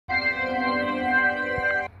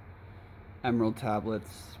Emerald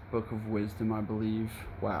Tablets, Book of Wisdom, I believe.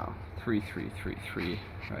 Wow, 3333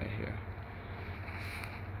 right here.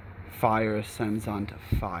 Fire ascends onto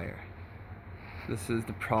fire. This is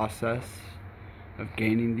the process of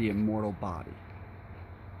gaining the immortal body.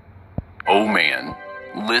 O man,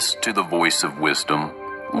 list to the voice of wisdom,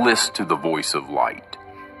 list to the voice of light.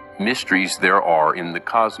 Mysteries there are in the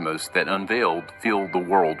cosmos that unveiled fill the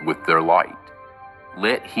world with their light.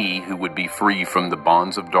 Let he who would be free from the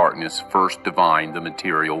bonds of darkness first divine the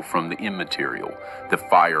material from the immaterial, the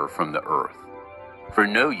fire from the earth. For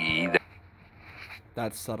know ye that...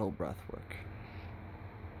 That's subtle breath work.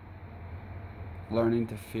 Learning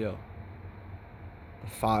to feel the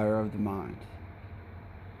fire of the mind.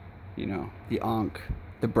 You know, the Ankh,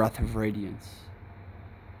 the breath of radiance.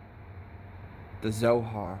 The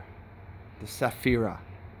Zohar, the Sephirah,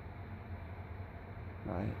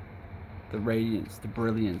 right? The radiance, the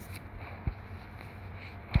brilliance,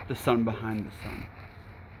 the sun behind the sun.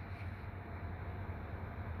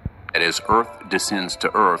 And as earth descends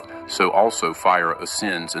to earth, so also fire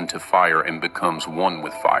ascends into fire and becomes one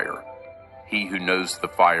with fire. He who knows the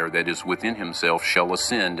fire that is within himself shall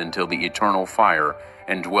ascend until the eternal fire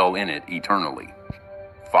and dwell in it eternally.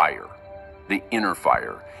 Fire, the inner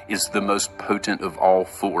fire, is the most potent of all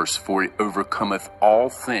force, for it overcometh all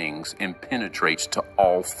things and penetrates to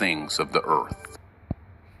all things of the earth.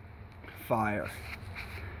 Fire,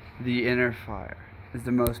 the inner fire, is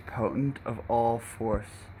the most potent of all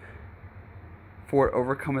force, for it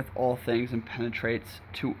overcometh all things and penetrates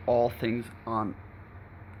to all things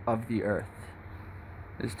of the earth.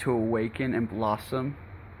 Is to awaken and blossom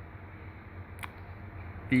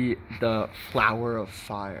the flower of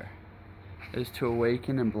fire. Is to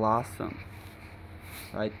awaken and blossom,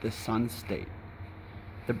 right? The sun state,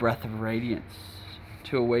 the breath of radiance,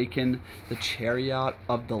 to awaken the chariot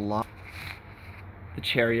of the law, the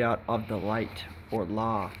chariot of the light or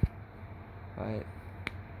law, right?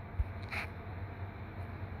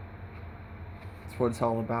 That's what it's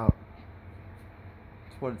all about.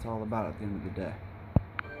 That's what it's all about at the end of the day.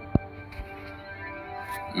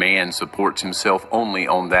 Man supports himself only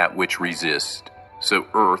on that which resists. So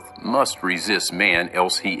earth must resist man,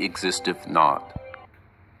 else he existeth not.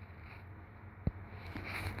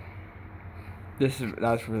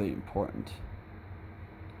 That's really important.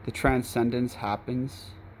 The transcendence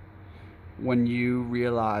happens when you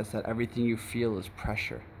realize that everything you feel is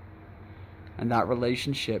pressure. And that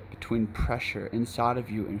relationship between pressure inside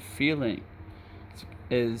of you and feeling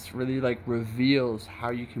is really like reveals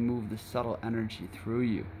how you can move the subtle energy through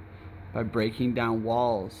you by breaking down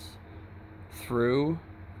walls through,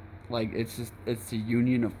 like, it's the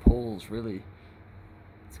union of poles, really.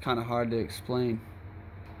 It's kind of hard to explain.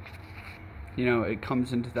 You know, it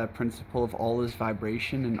comes into that principle of all is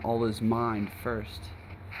vibration and all is mind first,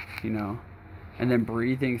 you know, and then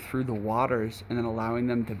breathing through the waters and then allowing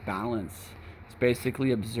them to balance. It's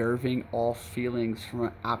basically observing all feelings from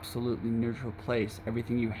an absolutely neutral place.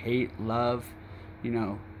 Everything you hate, love, you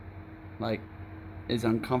know, like, is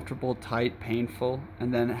uncomfortable, tight, painful,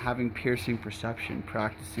 and then having piercing perception,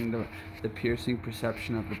 practicing the piercing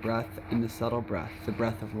perception of the breath and the subtle breath, the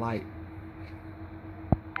breath of light.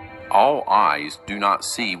 All eyes do not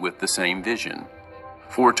see with the same vision.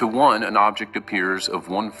 For to one an object appears of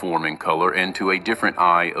one form and color, and to a different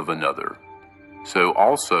eye of another. So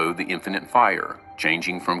also the infinite fire,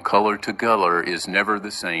 changing from color to color, is never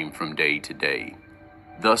the same from day to day.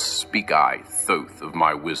 Thus speak I, Thoth, of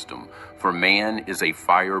my wisdom, for man is a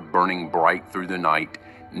fire burning bright through the night,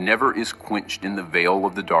 never is quenched in the veil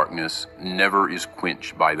of the darkness, never is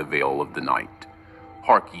quenched by the veil of the night.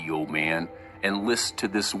 Hark ye, O man, and list to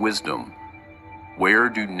this wisdom. Where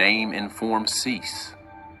do name and form cease?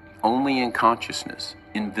 Only in consciousness,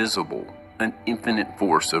 invisible, an infinite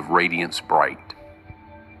force of radiance bright.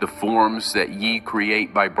 The forms that ye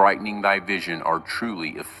create by brightening thy vision are truly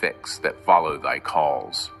effects that follow thy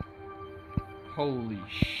cause. Holy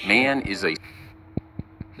shit. Man is a...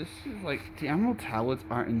 This is like, the Emerald Tablets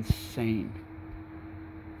are insane.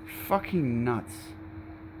 Fucking nuts.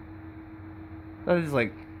 That is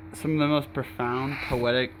like some of the most profound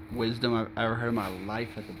poetic wisdom I've ever heard in my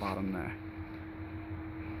life at the bottom there.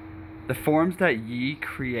 The forms that ye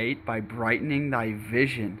create by brightening thy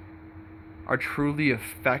vision are truly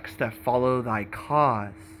effects that follow thy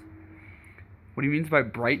cause. What he means by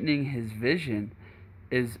brightening his vision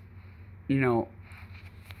is, you know,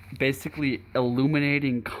 basically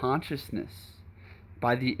illuminating consciousness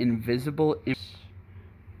by the invisible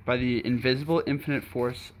infinite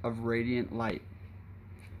force of radiant light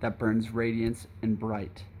that burns radiance and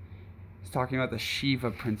bright. He's talking about the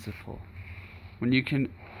Shiva principle. When you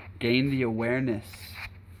can gain the awareness,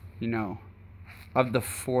 you know, of the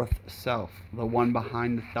fourth self, the one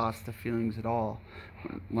behind the thoughts, the feelings, it all.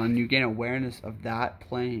 When you gain awareness of that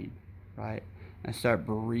plane, right, and start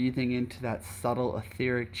breathing into that subtle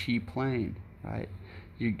etheric chi plane, right,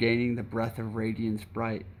 you're gaining the breath of radiance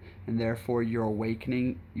bright, and therefore you're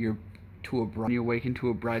awakening you awaken to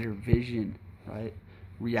a brighter vision, right?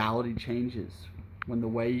 Reality changes when the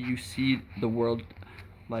way you see the world,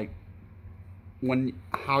 like when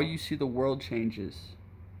how you see the world changes,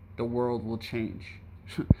 the world will change.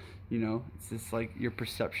 You know, it's just like your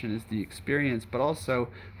perception is the experience, but also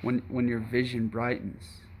when your vision brightens,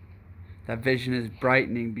 that vision is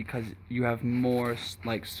brightening because you have more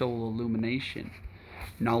like soul illumination,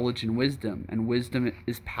 knowledge and wisdom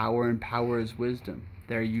is power, and power is wisdom.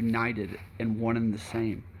 They're united and one and the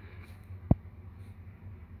same,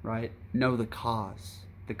 right? Know the cause.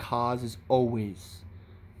 The cause is always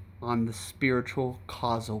on the spiritual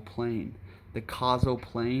causal plane. The causal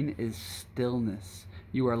plane is stillness.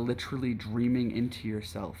 You are literally dreaming into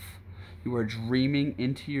yourself. You are dreaming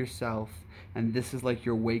into yourself, and this is like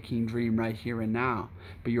your waking dream right here and now,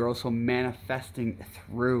 but you're also manifesting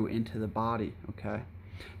through into the body, okay?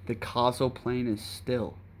 The causal plane is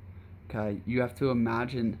still, okay? You have to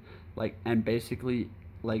imagine, like, and basically,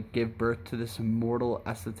 like, give birth to this immortal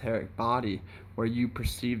esoteric body where you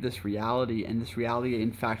perceive this reality, and this reality,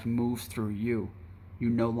 in fact, moves through you. You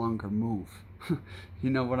no longer move. You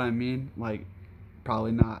know what I mean? Like,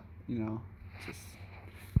 probably not, you know, just,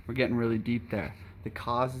 we're getting really deep there. The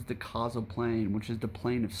cause is the causal plane, which is the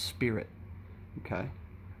plane of spirit, okay?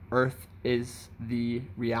 Earth is the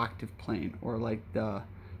reactive plane, or like the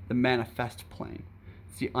manifest plane.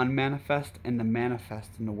 It's the unmanifest and the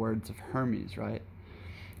manifest, in the words of Hermes, right?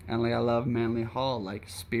 And like I love Manly Hall, like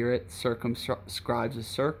spirit circumscribes a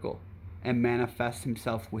circle and manifests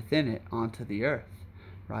himself within it onto the earth,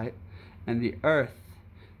 right? And the earth,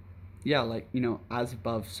 yeah, like, you know, as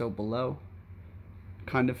above, so below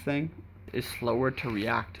kind of thing, is slower to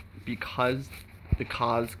react because the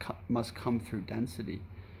cause must come through density,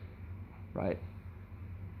 right?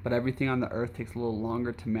 But everything on the earth takes a little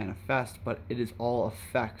longer to manifest, but it is all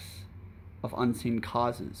effects of unseen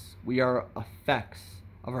causes. We are effects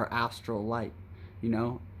of our astral light, you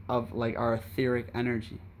know, of like our etheric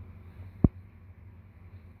energy.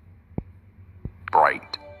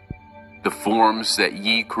 Bright. The forms that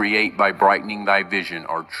ye create by brightening thy vision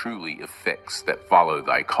are truly effects that follow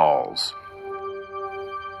thy cause.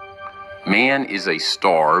 Man is a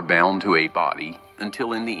star bound to a body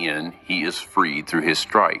until in the end he is freed through his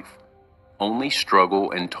strife. Only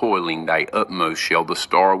struggle and toiling thy utmost shall the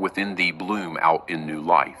star within thee bloom out in new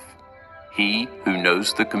life. He who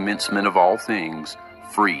knows the commencement of all things,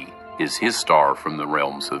 free is his star from the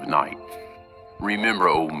realms of night. Remember,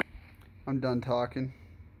 O man. I'm done talking.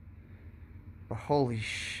 But holy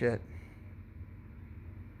shit.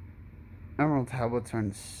 Emerald tablets are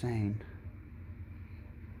insane.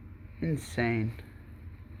 Insane.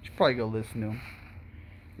 You should probably go listen to them.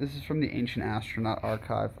 This is from the Ancient Astronaut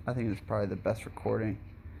Archive. I think it's probably the best recording.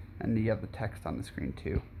 And you have the text on the screen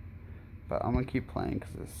too. But I'm going to keep playing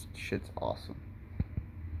because this shit's awesome.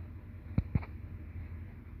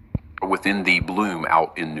 Within thee bloom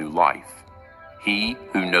out in new life. He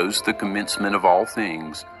who knows the commencement of all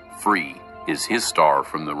things, free is his star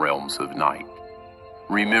from the realms of night.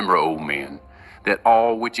 Remember, O man, that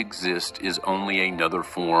all which exists is only another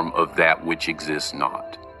form of that which exists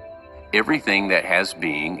not. Everything that has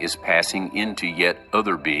being is passing into yet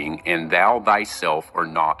other being, and thou thyself art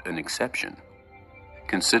not an exception.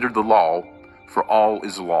 Consider the law, for all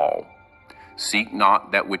is law. Seek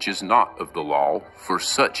not that which is not of the law, for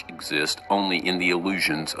such exist only in the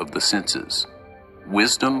illusions of the senses.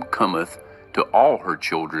 Wisdom cometh to all her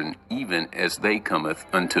children, even as they cometh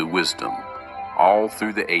unto wisdom. All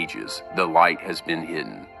through the ages the light has been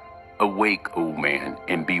hidden. Awake, O man,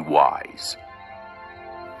 and be wise.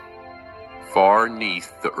 Far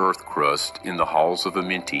neath the earth crust, in the halls of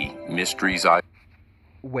Amenti, mysteries I...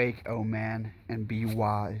 Wake, O man, and be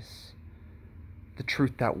wise. The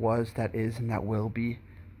truth that was, that is, and that will be.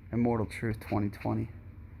 Immortal Truth 2020.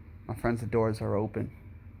 My friends, the doors are open.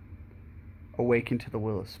 Awaken to the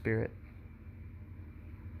will of Spirit.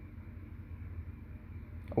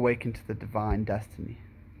 Awaken to the divine destiny.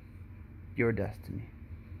 Your destiny.